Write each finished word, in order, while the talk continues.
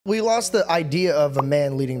We lost the idea of a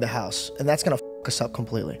man leading the house, and that's gonna f us up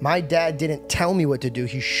completely. My dad didn't tell me what to do,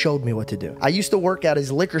 he showed me what to do. I used to work at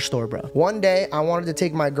his liquor store, bro. One day, I wanted to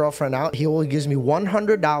take my girlfriend out. He only gives me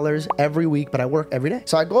 $100 every week, but I work every day.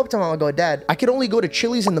 So I go up to him, I go, Dad, I could only go to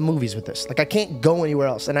Chili's and the movies with this. Like, I can't go anywhere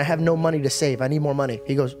else, and I have no money to save. I need more money.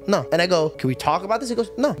 He goes, no. And I go, can we talk about this? He goes,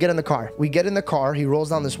 no. Get in the car. We get in the car, he rolls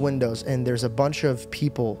down this windows, and there's a bunch of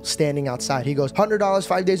people standing outside. He goes, $100,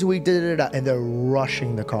 5 days a week, da-da-da-da, and they're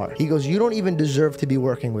rushing the car. He goes, you don't even deserve to be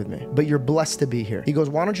working with me, but you're blessed to be here. He goes,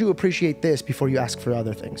 why don't you appreciate this before you ask for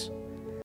other things?